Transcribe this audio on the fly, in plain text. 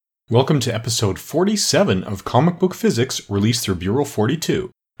Welcome to episode 47 of Comic Book Physics, released through Bureau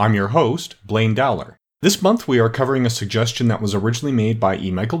 42. I'm your host, Blaine Dowler. This month we are covering a suggestion that was originally made by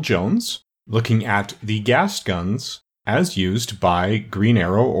E. Michael Jones, looking at the gas guns as used by Green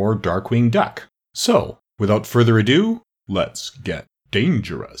Arrow or Darkwing Duck. So, without further ado, let's get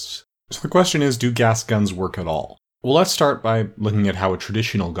dangerous. So the question is, do gas guns work at all? Well, let's start by looking at how a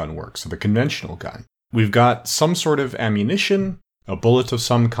traditional gun works, or the conventional gun. We've got some sort of ammunition, a bullet of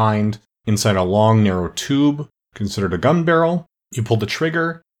some kind, inside a long, narrow tube, considered a gun barrel. You pull the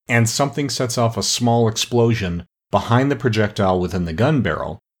trigger, and something sets off a small explosion behind the projectile within the gun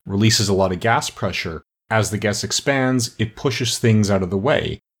barrel, releases a lot of gas pressure. As the gas expands, it pushes things out of the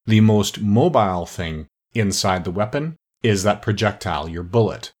way. The most mobile thing inside the weapon is that projectile, your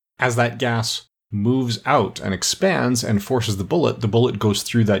bullet. As that gas moves out and expands and forces the bullet goes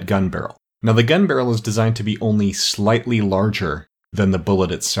through that gun barrel. Now, the gun barrel is designed to be only slightly larger than the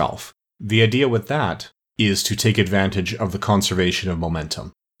bullet itself. The idea with that is to take advantage of the conservation of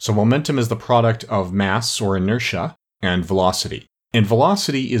momentum. So momentum is the product of mass or inertia and velocity. And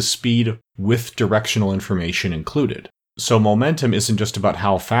velocity is speed with directional information included. So momentum isn't just about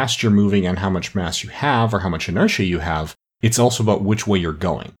how fast you're moving and how much mass you have or how much inertia you have. It's also about which way you're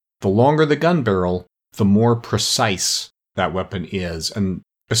going. The longer the gun barrel, the more precise that weapon is, and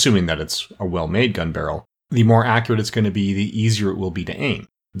assuming that it's a well-made gun barrel, the more accurate it's going to be, the easier it will be to aim.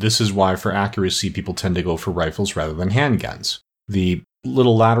 This is why, for accuracy, people tend to go for rifles rather than handguns. The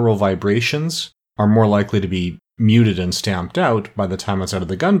little lateral vibrations are more likely to be muted and stamped out by the time it's out of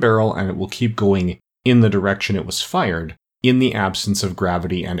the gun barrel, and it will keep going in the direction it was fired, in the absence of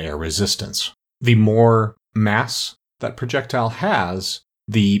gravity and air resistance. The more mass that projectile has,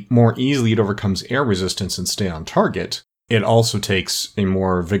 the more easily it overcomes air resistance and stay on target. It also takes a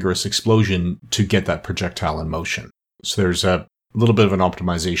more vigorous explosion to get that projectile in motion. So there's a little bit of an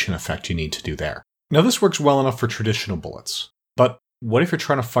optimization effect you need to do there. Now, this works well enough for traditional bullets, but what if you're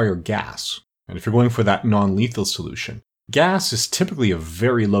trying to fire gas? And if you're going for that non-lethal solution? Gas is typically a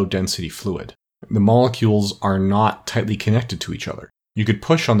very low-density fluid. The molecules are not tightly connected to each other. You could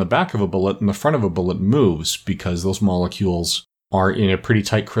push on the back of a bullet and the front of a bullet moves because those molecules are in a pretty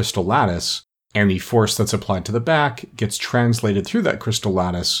tight crystal lattice, and the force that's applied to the back gets translated through that crystal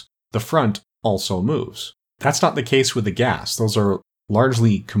lattice. The front also moves. That's not the case with the gas. Those are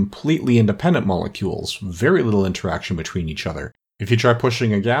largely completely independent molecules, very little interaction between each other. If you try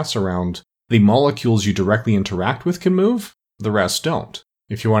pushing a gas around, the molecules you directly interact with can move, the rest don't.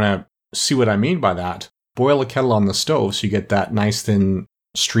 If you want to see what I mean by that, boil a kettle on the stove so you get that nice thin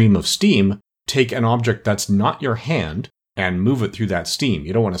stream of steam. Take an object that's not your hand and move it through that steam.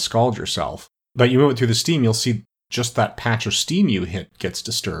 You don't want to scald yourself. But you move it through the steam, you'll see just that patch of steam you hit gets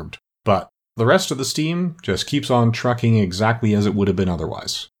disturbed. But the rest of the steam just keeps on trucking exactly as it would have been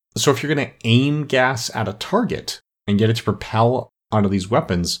otherwise. So if you're going to aim gas at a target and get it to propel onto these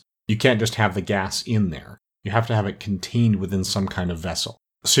weapons, you can't just have the gas in there. You have to have it contained within some kind of vessel.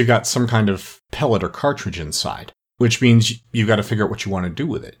 So you've got some kind of pellet or cartridge inside, which means you've got to figure out what you want to do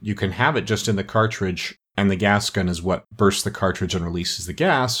with it. You can have it just in the cartridge, and the gas gun is what bursts the cartridge and releases the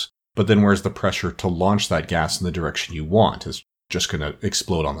gas, but then where's the pressure to launch that gas in the direction you want? It's just going to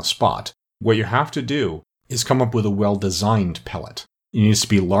explode on the spot. What you have to do is come up with a well-designed pellet. It needs to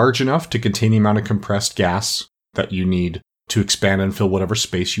be large enough to contain the amount of compressed gas that you need to expand and fill whatever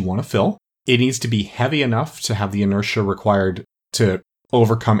space you want to fill. It needs to be heavy enough to have the inertia required to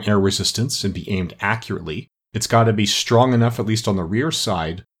overcome air resistance and be aimed accurately. It's got to be strong enough, at least on the rear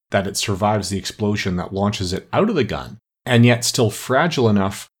side, that it survives the explosion that launches it out of the gun, and yet still fragile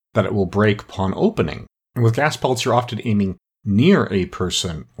enough that it will break upon opening. And with gas pellets, you're often aiming near a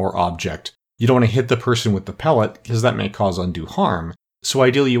person or object. You don't want to hit the person with the pellet because that may cause undue harm. So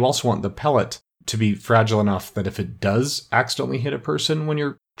ideally, you also want the pellet to be fragile enough that if it does accidentally hit a person when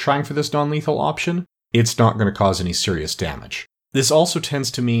you're trying for this non-lethal option, it's not going to cause any serious damage. This also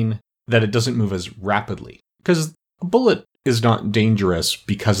tends to mean that it doesn't move as rapidly, because a bullet is not dangerous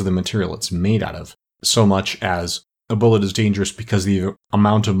because of the material it's made out of, so much as a bullet is dangerous because the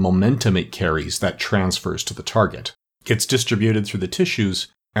amount of momentum it carries that transfers to the target gets distributed through the tissues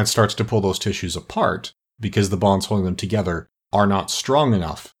and starts to pull those tissues apart because the bonds holding them together are not strong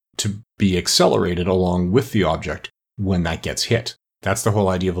enough to be accelerated along with the object when that gets hit. That's the whole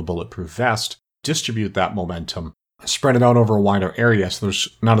idea of a bulletproof vest. Distribute that momentum, spread it out over a wider area so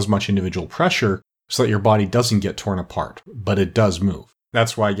there's not as much individual pressure so that your body doesn't get torn apart, but it does move.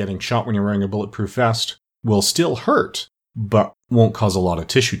 That's why getting shot when you're wearing a bulletproof vest will still hurt, but won't cause a lot of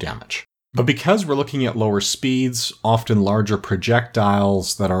tissue damage. But because we're looking at lower speeds, often larger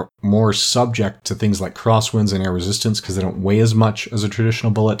projectiles that are more subject to things like crosswinds and air resistance because they don't weigh as much as a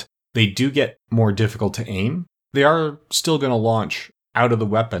traditional bullet, They do get more difficult to aim. They are still going to launch out of the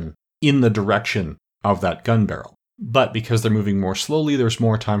weapon in the direction of that gun barrel. But because they're moving more slowly, there's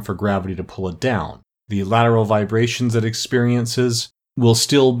more time for gravity to pull it down. The lateral vibrations it experiences will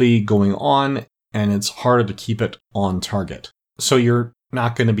still be going on, and it's harder to keep it on target. So you're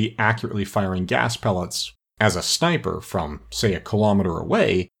not going to be accurately firing gas pellets as a sniper from, say, 1 kilometer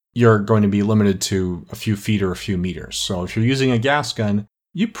away. You're going to be limited to a few feet or a few meters. So if you're using a gas gun,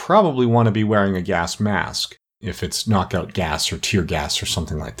 you probably want to be wearing a gas mask if it's knockout gas or tear gas or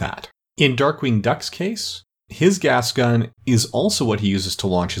something like that. In Darkwing Duck's case, his gas gun is also what he uses to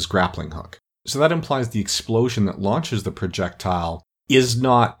launch his grappling hook. So that implies the explosion that launches the projectile is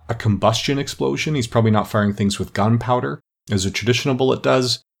not a combustion explosion. He's probably not firing things with gunpowder, as a traditional bullet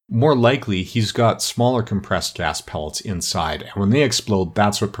does. More likely, he's got smaller compressed gas pellets inside, and when they explode,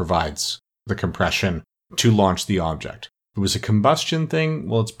 that's what provides the compression to launch the object. If it was a combustion thing,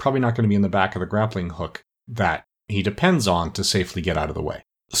 well, it's probably not going to be in the back of the grappling hook that he depends on to safely get out of the way.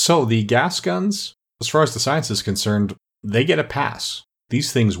 So the gas guns, as far as the science is concerned, they get a pass.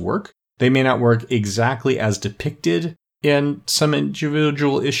 These things work. They may not work exactly as depicted in some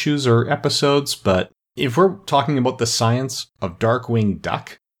individual issues or episodes, but if we're talking about the science of Darkwing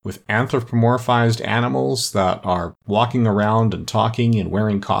Duck, with anthropomorphized animals that are walking around and talking and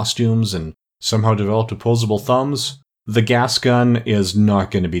wearing costumes and somehow developed opposable thumbs, the gas gun is not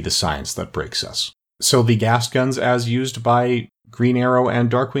going to be the science that breaks us. So the gas guns as used by Green Arrow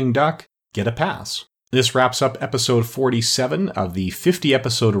and Darkwing Duck get a pass. This wraps up episode 47 of the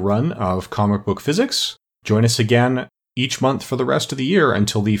 50-episode run of Comic Book Physics. Join us again each month for the rest of the year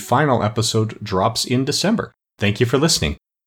until the final episode drops in December. Thank you for listening.